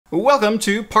Welcome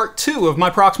to part 2 of my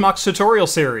Proxmox tutorial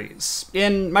series.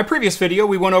 In my previous video,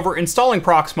 we went over installing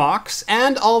Proxmox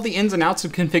and all the ins and outs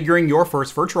of configuring your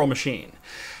first virtual machine.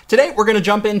 Today, we're going to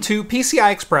jump into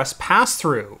PCI Express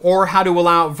Passthrough, or how to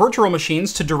allow virtual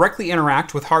machines to directly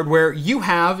interact with hardware you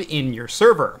have in your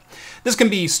server. This can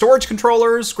be storage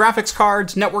controllers, graphics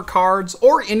cards, network cards,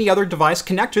 or any other device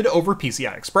connected over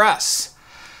PCI Express.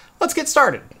 Let's get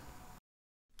started.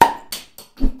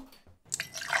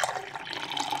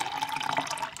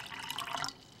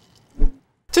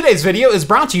 Today's video is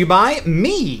brought to you by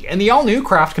me and the all-new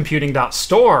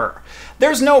craftcomputing.store.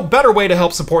 There's no better way to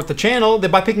help support the channel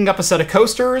than by picking up a set of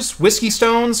coasters, whiskey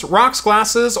stones, rocks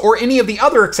glasses, or any of the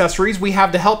other accessories we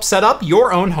have to help set up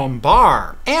your own home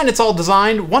bar. And it's all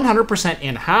designed 100%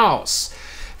 in-house.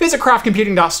 Visit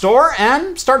craftcomputing.store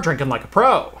and start drinking like a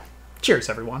pro. Cheers,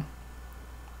 everyone.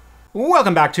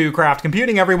 Welcome back to Craft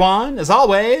Computing, everyone. As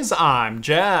always, I'm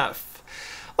Jeff.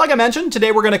 Like I mentioned,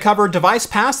 today we're going to cover device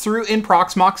pass-through in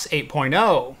Proxmox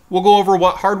 8.0. We'll go over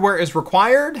what hardware is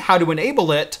required, how to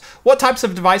enable it, what types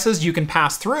of devices you can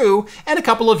pass through, and a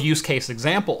couple of use case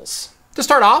examples. To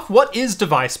start off, what is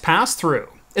device pass-through?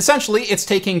 Essentially, it's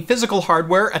taking physical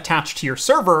hardware attached to your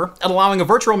server and allowing a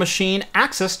virtual machine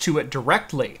access to it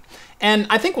directly. And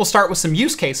I think we'll start with some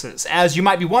use cases, as you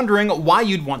might be wondering why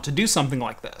you'd want to do something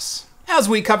like this. As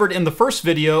we covered in the first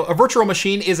video, a virtual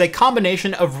machine is a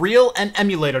combination of real and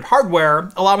emulated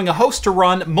hardware, allowing a host to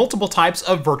run multiple types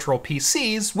of virtual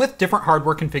PCs with different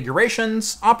hardware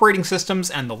configurations, operating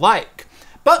systems, and the like.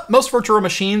 But most virtual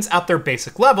machines at their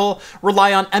basic level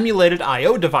rely on emulated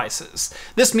I/O devices.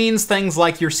 This means things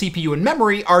like your CPU and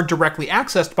memory are directly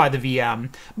accessed by the VM,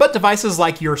 but devices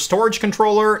like your storage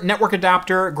controller, network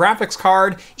adapter, graphics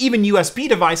card, even USB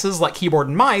devices like keyboard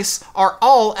and mice are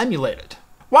all emulated.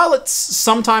 While it's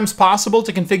sometimes possible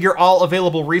to configure all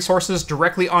available resources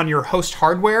directly on your host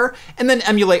hardware, and then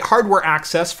emulate hardware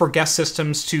access for guest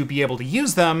systems to be able to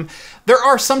use them, there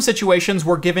are some situations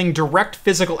where giving direct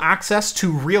physical access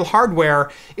to real hardware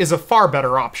is a far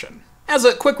better option. As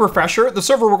a quick refresher, the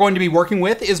server we're going to be working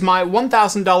with is my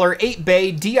 $1,000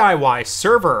 8-bay DIY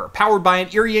server, powered by an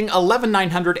Imperial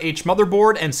 11900H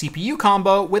motherboard and CPU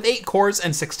combo with 8 cores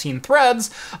and 16 threads,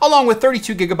 along with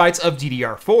 32 gigabytes of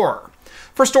DDR4.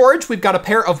 For storage, we've got a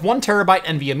pair of 1TB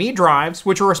NVMe drives,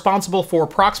 which are responsible for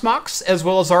Proxmox, as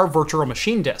well as our virtual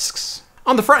machine disks.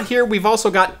 On the front here, we've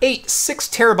also got 8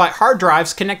 6TB hard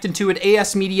drives connected to an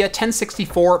ASMedia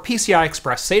 1064 PCI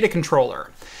Express SATA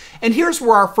controller. And here's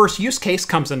where our first use case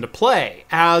comes into play,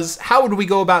 as how would we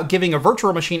go about giving a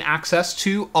virtual machine access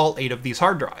to all 8 of these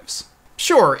hard drives?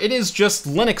 Sure, it is just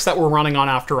Linux that we're running on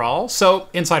after all, so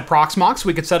inside Proxmox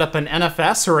we could set up an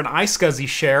NFS or an iSCSI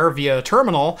share via a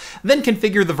terminal, then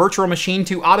configure the virtual machine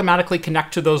to automatically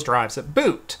connect to those drives at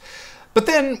boot. But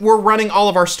then we're running all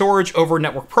of our storage over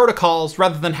network protocols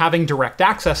rather than having direct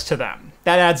access to them.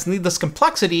 That adds needless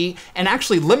complexity and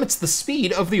actually limits the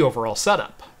speed of the overall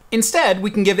setup. Instead, we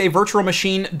can give a virtual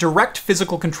machine direct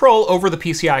physical control over the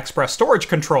PCI Express storage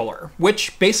controller,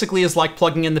 which basically is like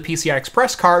plugging in the PCI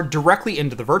Express card directly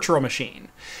into the virtual machine.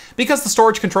 Because the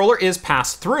storage controller is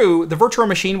passed through, the virtual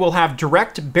machine will have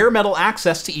direct bare metal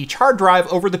access to each hard drive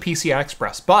over the PCI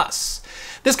Express bus.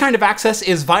 This kind of access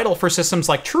is vital for systems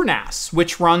like TrueNAS,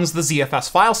 which runs the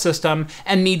ZFS file system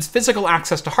and needs physical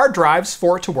access to hard drives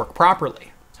for it to work properly.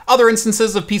 Other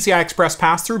instances of PCI Express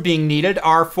pass-through being needed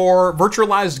are for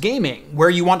virtualized gaming, where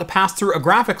you want to pass through a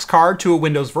graphics card to a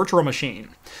Windows virtual machine.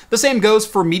 The same goes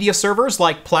for media servers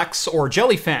like Plex or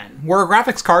Jellyfin, where a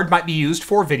graphics card might be used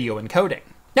for video encoding.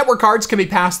 Network cards can be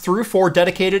passed through for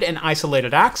dedicated and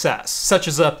isolated access, such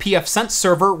as a pfSense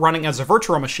server running as a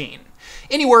virtual machine.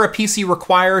 Anywhere a PC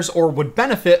requires or would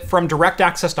benefit from direct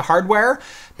access to hardware,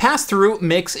 pass-through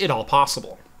makes it all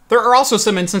possible. There are also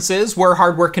some instances where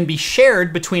hardware can be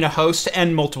shared between a host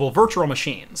and multiple virtual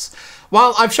machines.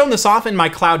 While I've shown this off in my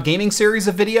cloud gaming series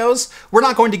of videos, we're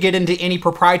not going to get into any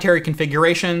proprietary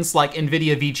configurations like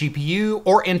NVIDIA vGPU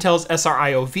or Intel's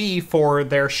SRIOV for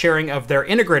their sharing of their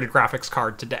integrated graphics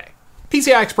card today.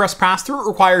 PCI Express pass-through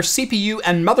requires CPU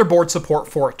and motherboard support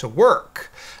for it to work.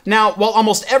 Now, while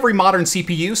almost every modern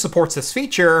CPU supports this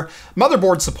feature,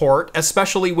 motherboard support,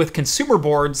 especially with consumer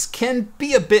boards, can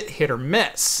be a bit hit or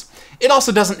miss. It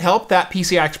also doesn't help that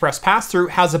PCI Express pass-through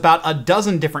has about a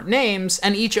dozen different names,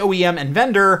 and each OEM and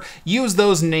vendor use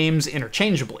those names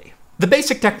interchangeably. The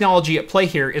basic technology at play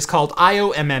here is called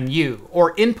IOMMU,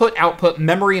 or Input-Output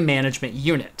Memory Management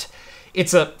Unit.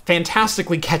 It's a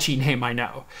fantastically catchy name, I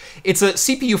know. It's a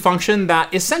CPU function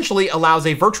that essentially allows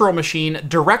a virtual machine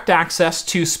direct access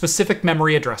to specific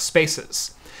memory address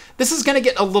spaces. This is going to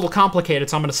get a little complicated,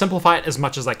 so I'm going to simplify it as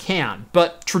much as I can.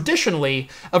 But traditionally,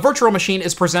 a virtual machine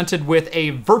is presented with a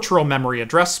virtual memory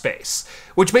address space,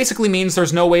 which basically means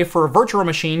there's no way for a virtual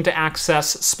machine to access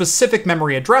specific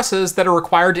memory addresses that are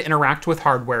required to interact with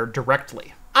hardware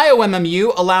directly.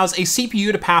 IOMMU allows a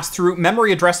CPU to pass through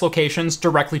memory address locations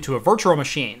directly to a virtual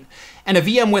machine, and a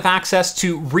VM with access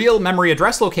to real memory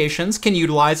address locations can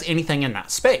utilize anything in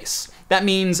that space. That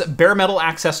means bare metal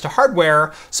access to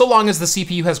hardware, so long as the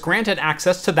CPU has granted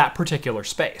access to that particular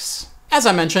space. As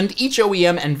I mentioned, each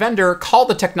OEM and vendor call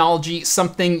the technology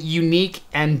something unique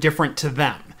and different to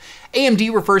them.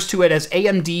 AMD refers to it as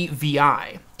AMD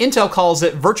VI. Intel calls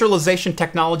it Virtualization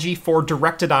Technology for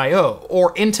Directed I/O,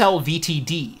 or Intel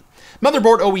VTD.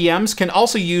 Motherboard OEMs can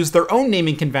also use their own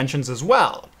naming conventions as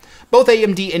well. Both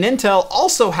AMD and Intel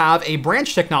also have a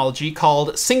branch technology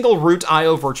called Single Root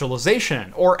I/O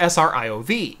Virtualization, or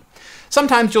SRIOV.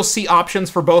 Sometimes you'll see options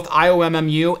for both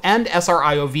IOMMU and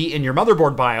SRIOV in your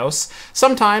motherboard BIOS.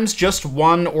 Sometimes just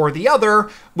one or the other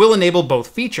will enable both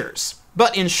features.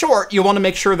 But in short, you'll want to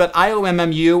make sure that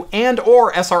IOMMU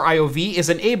and/or SRIOV is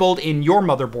enabled in your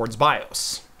motherboard's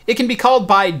BIOS. It can be called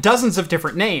by dozens of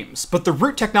different names, but the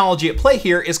root technology at play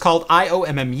here is called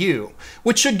IOMMU,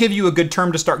 which should give you a good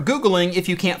term to start Googling if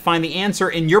you can't find the answer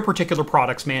in your particular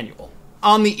product's manual.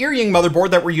 On the Earying motherboard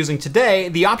that we're using today,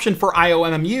 the option for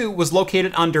IOMMU was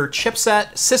located under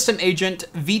Chipset System Agent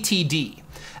VTD.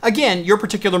 Again, your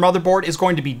particular motherboard is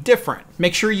going to be different.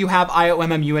 Make sure you have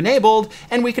IOMMU enabled,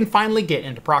 and we can finally get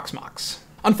into Proxmox.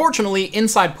 Unfortunately,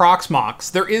 inside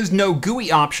Proxmox, there is no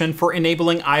GUI option for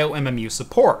enabling IOMMU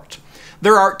support.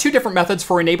 There are two different methods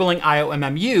for enabling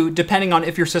IOMMU, depending on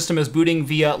if your system is booting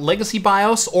via Legacy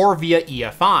BIOS or via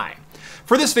EFI.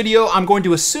 For this video, I'm going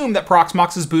to assume that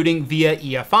Proxmox is booting via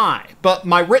EFI, but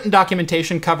my written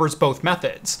documentation covers both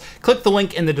methods. Click the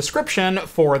link in the description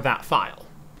for that file.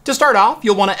 To start off,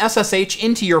 you'll want to SSH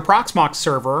into your Proxmox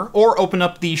server, or open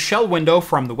up the shell window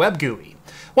from the web GUI.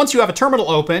 Once you have a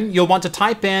terminal open, you'll want to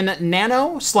type in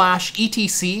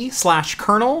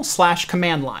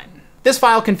nano/etc/kernel/command line. This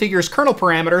file configures kernel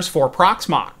parameters for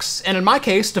Proxmox, and in my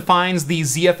case defines the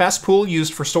ZFS pool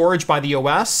used for storage by the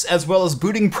OS, as well as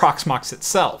booting Proxmox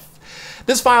itself.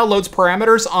 This file loads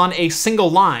parameters on a single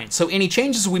line, so any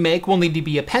changes we make will need to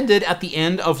be appended at the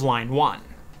end of line 1.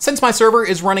 Since my server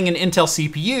is running an Intel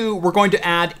CPU, we're going to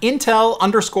add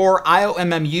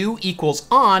Intel_IOMMU equals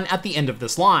on at the end of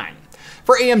this line.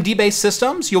 For AMD-based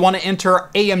systems, you'll want to enter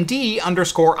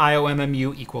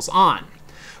AMD_IOMMU equals on.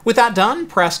 With that done,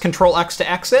 press Ctrl+X to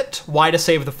exit, Y to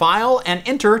save the file, and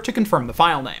Enter to confirm the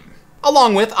file name.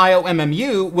 Along with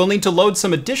IOMMU, we'll need to load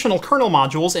some additional kernel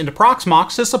modules into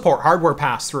Proxmox to support hardware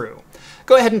pass-through.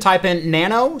 Go ahead and type in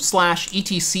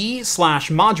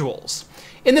nano/etc/modules.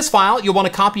 In this file, you'll want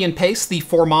to copy and paste the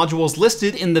 4 modules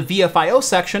listed in the VFIO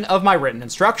section of my written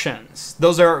instructions.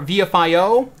 Those are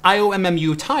VFIO,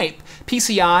 IOMMU type,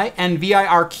 PCI, and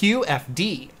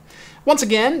VIRQ-FD. Once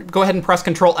again, go ahead and press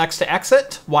Ctrl+X to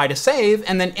exit, Y to save,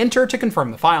 and then Enter to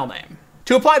confirm the file name.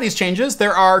 To apply these changes,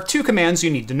 there are 2 commands you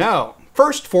need to know.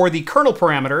 First, for the kernel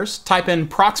parameters, type in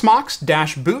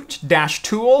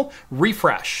proxmox-boot-tool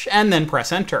refresh, and then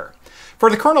press Enter. For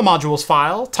the kernel modules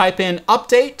file, type in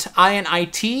update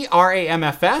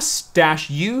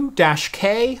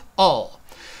init-ramfs-u-k ul.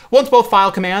 Once both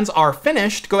file commands are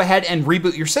finished, go ahead and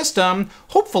reboot your system,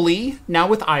 hopefully now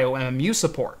with IOMMU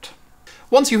support.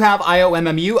 Once you have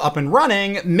IOMMU up and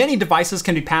running, many devices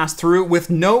can be passed through with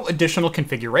no additional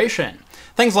configuration.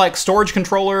 Things like storage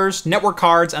controllers, network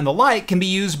cards, and the like can be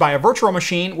used by a virtual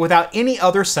machine without any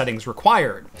other settings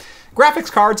required.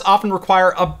 Graphics cards often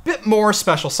require a bit more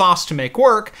special sauce to make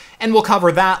work, and we'll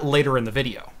cover that later in the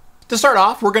video. To start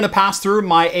off, we're going to pass through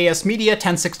my ASMedia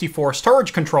 1064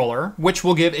 storage controller, which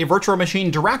will give a virtual machine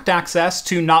direct access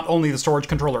to not only the storage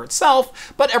controller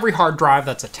itself, but every hard drive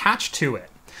that's attached to it.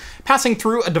 Passing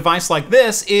through a device like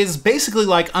this is basically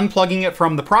like unplugging it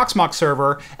from the Proxmox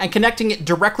server and connecting it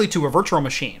directly to a virtual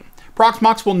machine.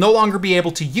 Proxmox will no longer be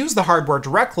able to use the hardware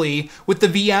directly, with the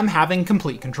VM having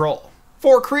complete control.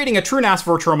 For creating a TrueNAS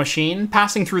virtual machine,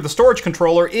 passing through the storage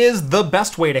controller is the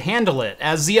best way to handle it,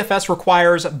 as ZFS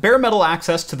requires bare metal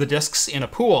access to the disks in a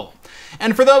pool.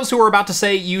 And for those who are about to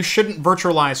say you shouldn't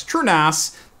virtualize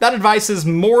TrueNAS, that advice is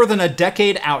more than a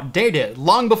decade outdated,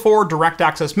 long before direct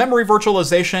access memory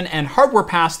virtualization and hardware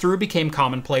pass-through became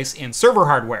commonplace in server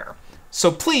hardware.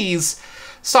 So please,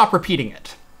 stop repeating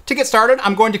it. To get started,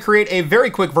 I'm going to create a very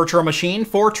quick virtual machine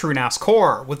for TrueNAS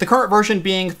Core, with the current version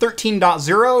being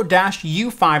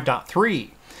 13.0-U5.3.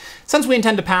 Since we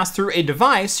intend to pass through a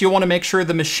device, you'll want to make sure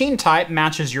the machine type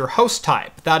matches your host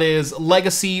type, that is,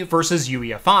 legacy versus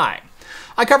UEFI.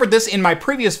 I covered this in my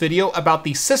previous video about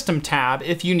the System tab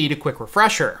if you need a quick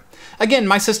refresher. Again,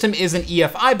 my system is an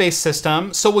EFI-based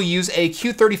system, so we'll use a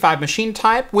Q35 machine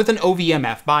type with an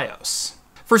OVMF BIOS.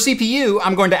 For CPU,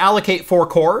 I'm going to allocate 4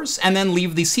 cores and then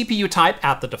leave the CPU type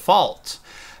at the default.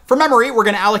 For memory, we're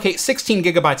going to allocate 16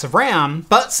 gigabytes of RAM,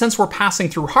 but since we're passing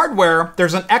through hardware,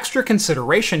 there's an extra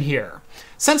consideration here.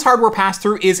 Since hardware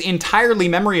pass-through is entirely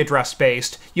memory address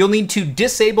based, you'll need to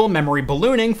disable memory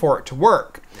ballooning for it to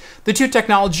work. The two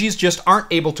technologies just aren't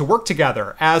able to work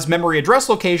together, as memory address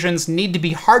locations need to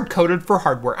be hard-coded for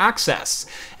hardware access,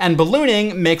 and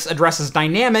ballooning makes addresses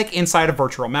dynamic inside of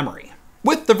virtual memory.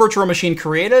 With the virtual machine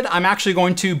created, I'm actually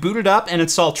going to boot it up and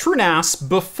install TrueNAS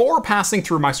before passing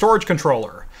through my storage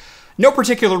controller. No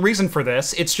particular reason for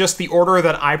this, it's just the order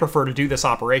that I prefer to do this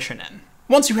operation in.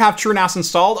 Once you have TrueNAS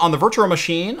installed on the virtual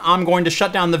machine, I'm going to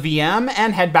shut down the VM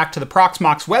and head back to the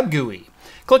Proxmox web GUI.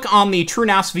 Click on the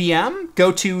TrueNAS VM,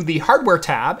 go to the Hardware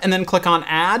tab, and then click on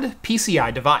Add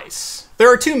PCI Device.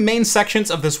 There are two main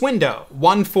sections of this window,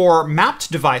 one for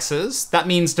mapped devices, that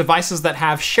means devices that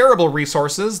have shareable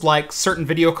resources like certain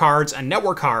video cards and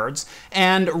network cards,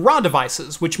 and raw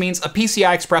devices, which means a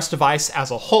PCI Express device as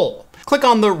a whole. Click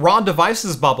on the Raw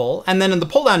Devices bubble, and then in the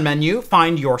pull-down menu,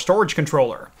 find your storage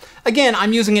controller. Again,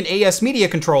 I'm using an AS Media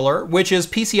controller, which is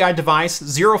PCI device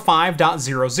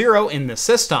 05.00 in this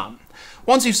system.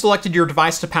 Once you've selected your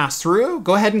device to pass through,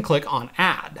 go ahead and click on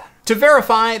Add. To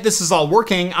verify this is all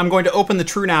working, I'm going to open the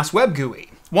TrueNAS web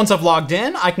GUI. Once I've logged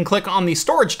in, I can click on the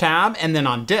Storage tab and then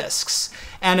on Disks.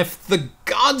 And if the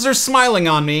gods are smiling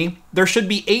on me, there should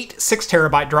be 8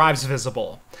 6TB drives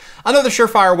visible. Another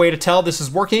surefire way to tell this is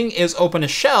working is open a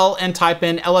shell and type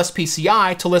in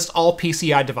lspci to list all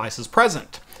PCI devices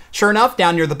present. Sure enough,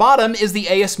 down near the bottom is the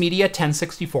AS Media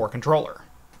 1064 controller.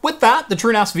 With that, the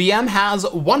TrueNAS VM has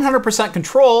 100%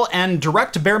 control and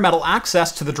direct bare metal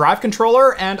access to the drive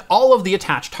controller and all of the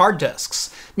attached hard disks,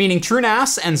 meaning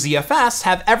TrueNAS and ZFS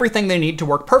have everything they need to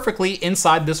work perfectly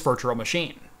inside this virtual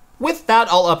machine. With that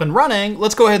all up and running,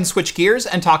 let's go ahead and switch gears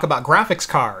and talk about graphics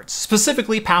cards,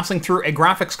 specifically passing through a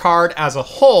graphics card as a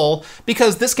whole,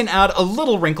 because this can add a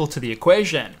little wrinkle to the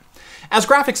equation. As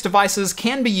graphics devices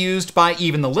can be used by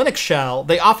even the Linux shell,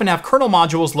 they often have kernel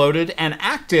modules loaded and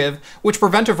active, which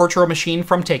prevent a virtual machine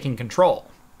from taking control.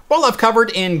 While I've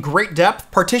covered in great depth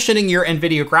partitioning your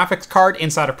NVIDIA graphics card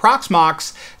inside of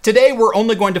Proxmox, today we're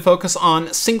only going to focus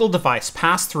on single device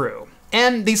pass-through.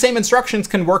 And these same instructions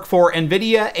can work for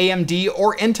NVIDIA, AMD,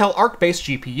 or Intel Arc-based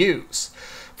GPUs.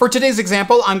 For today's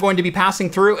example, I'm going to be passing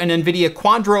through an NVIDIA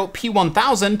Quadro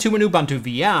P1000 to an Ubuntu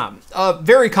VM, a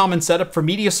very common setup for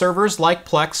media servers like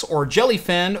Plex or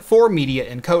Jellyfin for media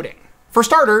encoding. For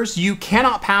starters, you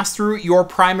cannot pass through your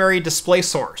primary display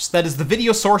source, that is the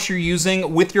video source you're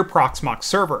using with your Proxmox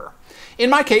server. In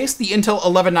my case, the Intel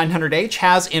 11900H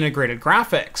has integrated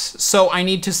graphics, so I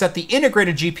need to set the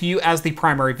integrated GPU as the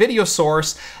primary video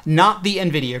source, not the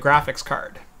NVIDIA graphics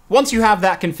card. Once you have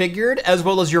that configured, as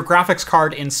well as your graphics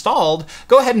card installed,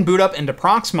 go ahead and boot up into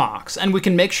Proxmox, and we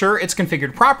can make sure it's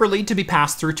configured properly to be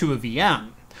passed through to a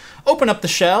VM. Open up the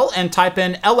shell and type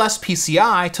in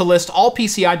lspci to list all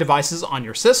PCI devices on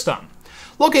your system.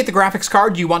 Locate the graphics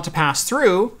card you want to pass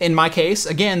through, in my case,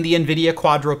 again, the NVIDIA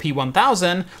Quadro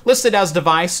P1000, listed as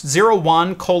device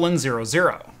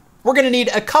 01:00. We're going to need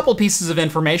a couple pieces of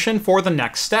information for the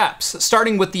next steps,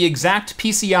 starting with the exact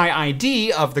PCI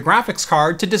ID of the graphics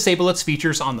card to disable its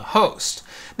features on the host.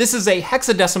 This is a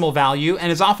hexadecimal value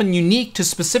and is often unique to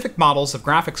specific models of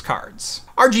graphics cards.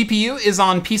 Our GPU is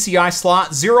on PCI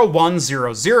slot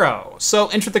 0100, so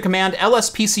enter the command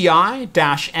lspci-n-s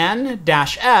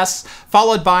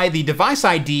followed by the device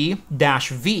ID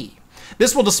 -v.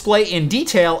 This will display in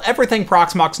detail everything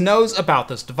Proxmox knows about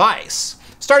this device.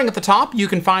 Starting at the top, you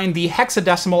can find the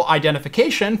hexadecimal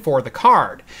identification for the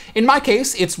card. In my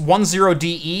case, it's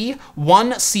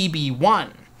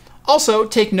 10DE1CB1. Also,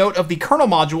 take note of the kernel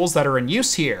modules that are in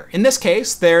use here. In this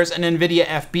case, there's an NVIDIA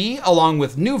FB along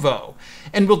with Nuvo,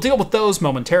 and we'll deal with those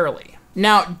momentarily.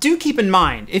 Now, do keep in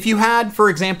mind, if you had, for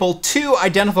example, 2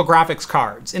 identical graphics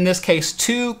cards, in this case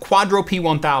 2 Quadro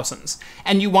P1000s,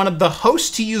 and you wanted the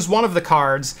host to use one of the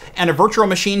cards and a virtual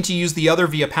machine to use the other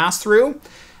via pass-through,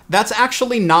 that's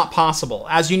actually not possible,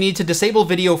 as you need to disable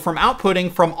video from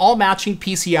outputting from all matching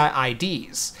PCI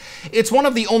IDs. It's one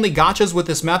of the only gotchas with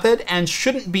this method and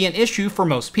shouldn't be an issue for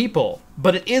most people,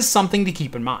 but it is something to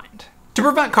keep in mind. To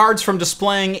prevent cards from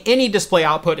displaying any display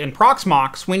output in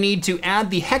Proxmox, we need to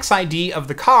add the hex ID of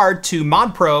the card to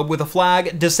modprobe with a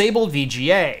flag disable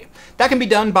VGA. That can be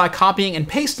done by copying and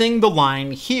pasting the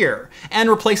line here, and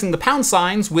replacing the pound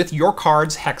signs with your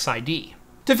card's hex ID.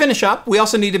 To To finish up, we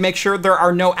also need to make sure there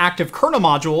are no active kernel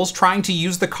modules trying to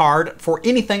use the card for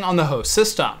anything on the host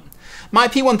system. My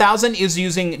P1000 is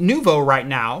using Nuvo right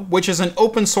now, which is an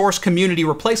open source community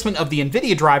replacement of the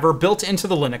NVIDIA driver built into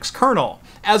the Linux kernel,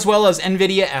 as well as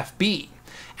NVIDIA FB.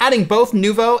 Adding both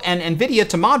Nuvo and NVIDIA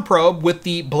to modprobe with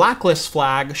the blacklist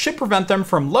flag should prevent them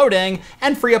from loading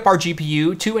and free up our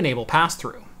GPU to enable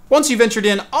pass-through. Once you've entered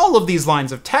in all of these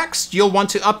lines of text, you'll want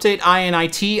to update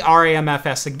init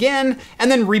ramfs again,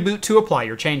 and then reboot to apply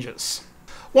your changes.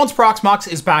 Once Proxmox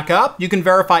is back up, you can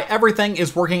verify everything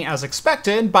is working as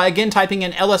expected by again typing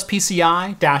in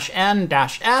lspci-n-s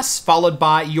followed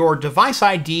by your device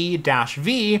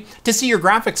ID-v to see your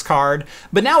graphics card,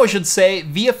 but now it should say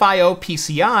VFIO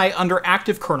PCI under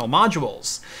active kernel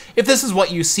modules. If this is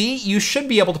what you see, you should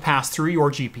be able to pass through your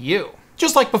GPU.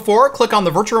 Just like before, click on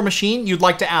the virtual machine you'd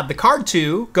like to add the card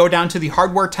to, go down to the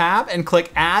Hardware tab and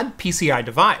click Add PCI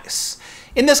Device.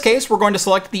 In this case, we're going to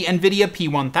select the NVIDIA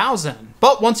P1000,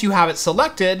 but once you have it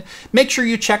selected, make sure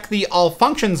you check the All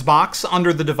Functions box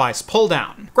under the device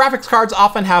pull-down. Graphics cards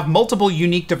often have multiple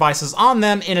unique devices on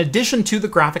them in addition to the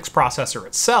graphics processor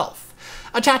itself.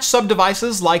 Attached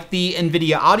sub-devices like the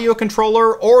NVIDIA audio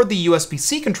controller or the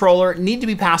USB-C controller need to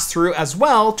be passed through as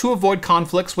well to avoid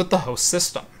conflicts with the host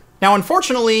system. Now,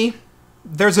 unfortunately,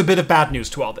 there's a bit of bad news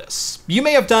to all this. You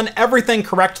may have done everything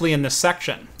correctly in this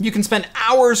section. You can spend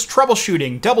hours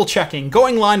troubleshooting, double-checking,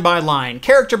 going line by line,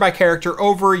 character by character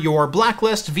over your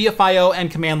blacklist, VFIO, and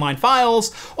command line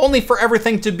files, only for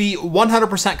everything to be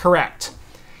 100% correct.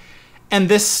 And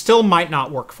this still might not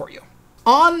work for you.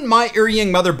 On my Imperial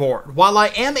motherboard, while I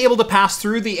am able to pass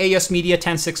through the AS Media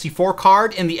 1064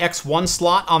 card in the X1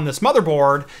 slot on this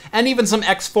motherboard, and even some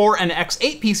X4 and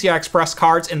X8 PCI Express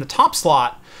cards in the top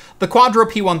slot, the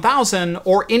Quadro P1000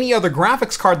 or any other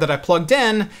graphics card that I plugged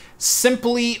in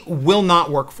simply will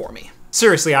not work for me.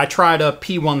 Seriously, I tried a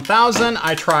P1000,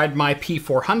 I tried my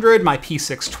P400, my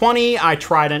P620, I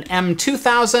tried an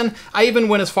M2000, I even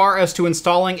went as far as to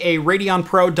installing a Radeon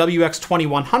Pro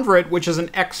WX2100, which is an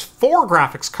X4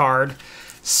 graphics card,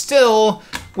 still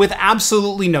with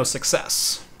absolutely no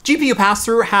success. GPU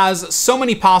pass-through has so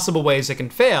many possible ways it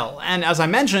can fail, and as I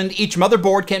mentioned, each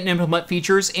motherboard can implement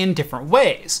features in different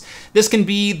ways. This can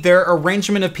be their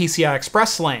arrangement of PCI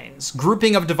Express lanes,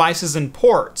 grouping of devices and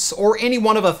ports, or any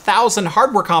one of 1,000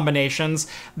 hardware combinations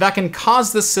that can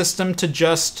cause the system to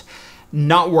just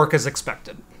not work as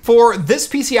expected. For this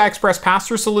PCI Express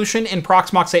pass-through solution in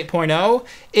Proxmox 8.0,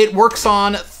 it works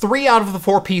on 3 out of the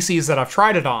 4 PCs that I've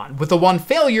tried it on, with the one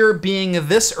failure being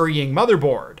this Imperial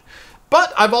motherboard.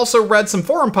 But I've also read some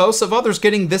forum posts of others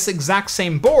getting this exact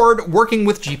same board working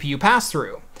with GPU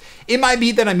pass-through. It might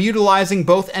be that I'm utilizing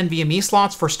both NVMe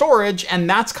slots for storage and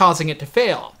that's causing it to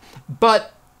fail. But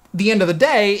at the end of the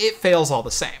day, it fails all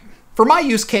the same. For my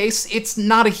use case, it's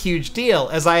not a huge deal,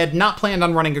 as I had not planned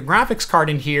on running a graphics card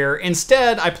in here.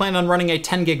 Instead, I plan on running a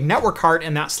 10 gig network card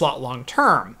in that slot long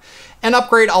term. An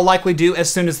upgrade I'll likely do as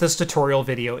soon as this tutorial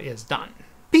video is done.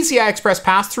 PCI Express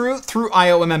pass-through through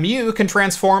IOMMU can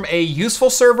transform a useful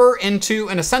server into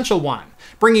an essential one,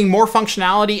 bringing more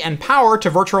functionality and power to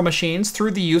virtual machines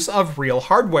through the use of real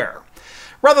hardware.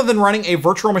 Rather than running a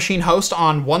virtual machine host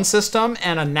on one system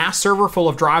and a NAS server full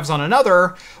of drives on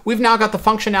another, we've now got the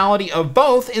functionality of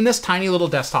both in this tiny little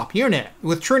desktop unit,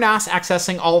 with TrueNAS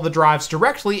accessing all the drives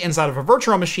directly inside of a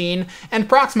virtual machine, and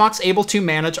Proxmox able to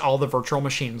manage all the virtual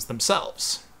machines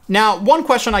themselves. Now, one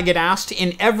question I get asked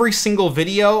in every single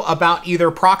video about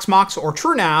either Proxmox or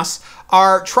TrueNAS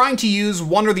are trying to use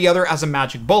one or the other as a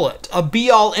magic bullet, a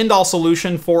be-all, end-all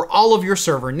solution for all of your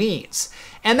server needs.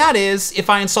 And that is, if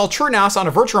I install TrueNAS on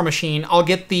a virtual machine, I'll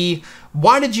get the,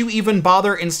 why did you even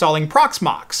bother installing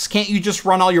Proxmox? Can't you just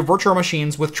run all your virtual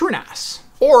machines with TrueNAS?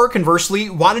 Or conversely,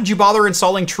 why did you bother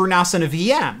installing TrueNAS in a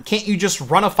VM? Can't you just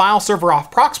run a file server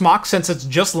off Proxmox since it's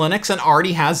just Linux and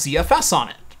already has ZFS on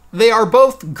it? They are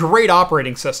both great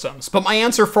operating systems, but my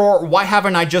answer for why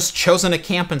haven't I just chosen a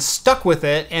camp and stuck with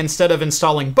it instead of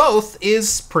installing both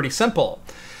is pretty simple.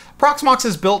 Proxmox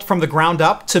is built from the ground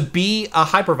up to be a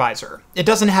hypervisor. It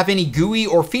doesn't have any GUI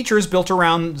or features built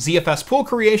around ZFS pool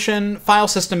creation, file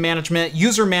system management,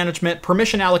 user management,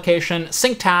 permission allocation,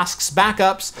 sync tasks,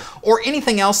 backups, or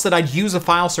anything else that I'd use a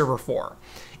file server for.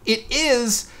 It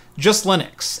is just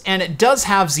Linux, and it does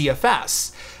have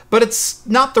ZFS. But it's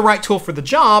not the right tool for the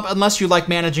job unless you like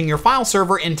managing your file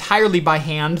server entirely by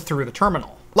hand through the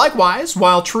terminal. Likewise,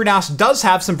 while TrueNAS does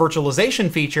have some virtualization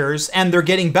features, and they're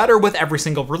getting better with every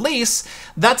single release,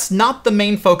 that's not the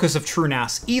main focus of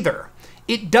TrueNAS either.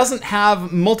 It doesn't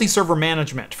have multi-server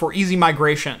management for easy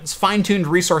migrations, fine-tuned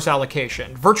resource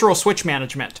allocation, virtual switch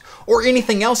management, or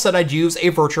anything else that I'd use a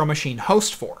virtual machine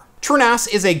host for.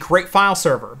 TrueNAS is a great file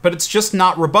server, but it's just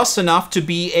not robust enough to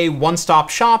be a one-stop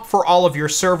shop for all of your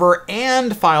server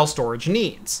and file storage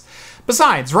needs.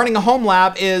 Besides, running a home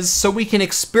lab is so we can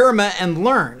experiment and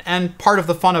learn, and part of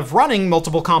the fun of running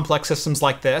multiple complex systems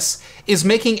like this is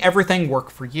making everything work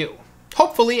for you.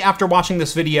 Hopefully, after watching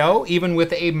this video, even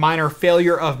with a minor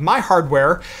failure of my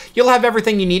hardware, you'll have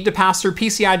everything you need to pass through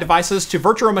PCIe devices to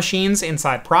virtual machines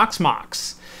inside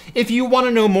Proxmox. If you want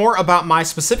to know more about my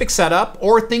specific setup,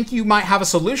 or think you might have a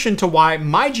solution to why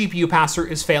my GPU pass-through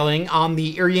is failing on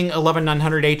the Imperial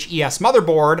 11900H ES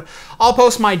motherboard, I'll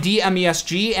post my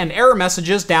DMESG and error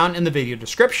messages down in the video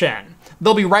description.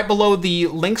 They'll be right below the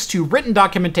links to written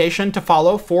documentation to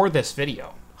follow for this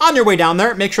video. On your way down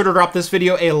there, make sure to drop this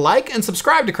video a like and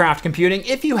subscribe to Craft Computing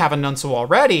if you haven't done so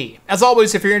already. As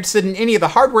always, if you're interested in any of the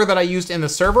hardware that I used in the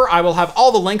server, I will have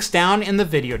all the links down in the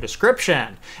video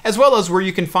description, as well as where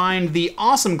you can find the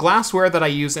awesome glassware that I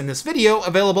use in this video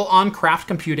available on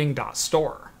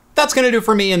craftcomputing.store. That's going to do it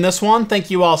for me in this one.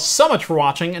 Thank you all so much for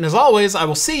watching, and as always, I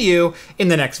will see you in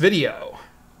the next video.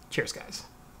 Cheers, guys.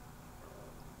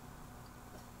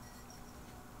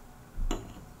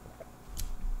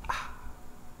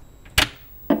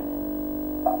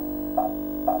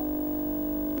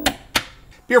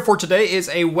 Beer for today is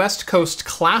a West Coast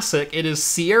classic. It is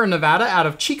Sierra Nevada out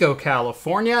of Chico,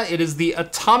 California. It is the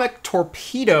Atomic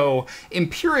Torpedo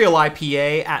Imperial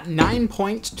IPA at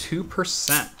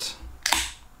 9.2%.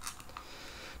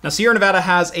 Now, Sierra Nevada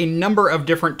has a number of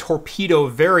different torpedo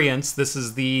variants. This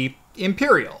is the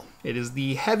Imperial. It is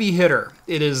the heavy hitter.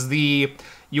 It is the,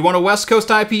 you want a West Coast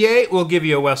IPA? We'll give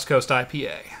you a West Coast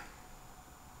IPA.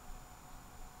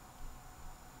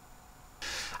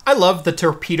 I love the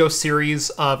Torpedo series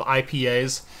of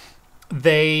IPAs.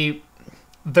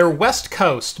 They're West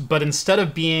Coast, but instead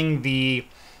of being the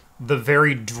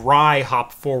very dry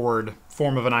hop-forward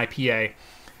form of an IPA,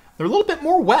 they're a little bit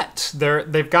more wet.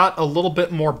 They've got a little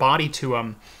bit more body to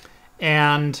them.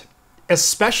 And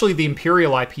especially the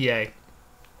Imperial IPA,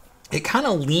 it kind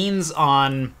of leans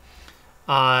on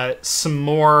some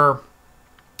more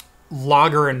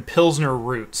lager and Pilsner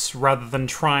roots rather than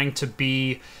trying to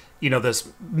be, you know, this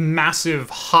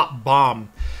massive hot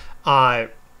bomb.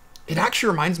 It actually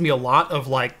reminds me a lot of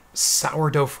like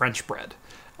sourdough French bread.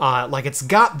 Like it's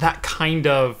got that kind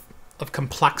of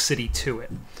complexity to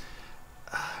it.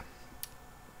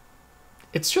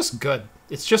 It's just good.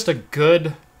 It's just a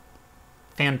good,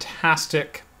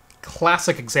 fantastic,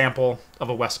 classic example of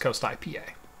a West Coast IPA.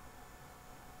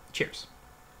 Cheers.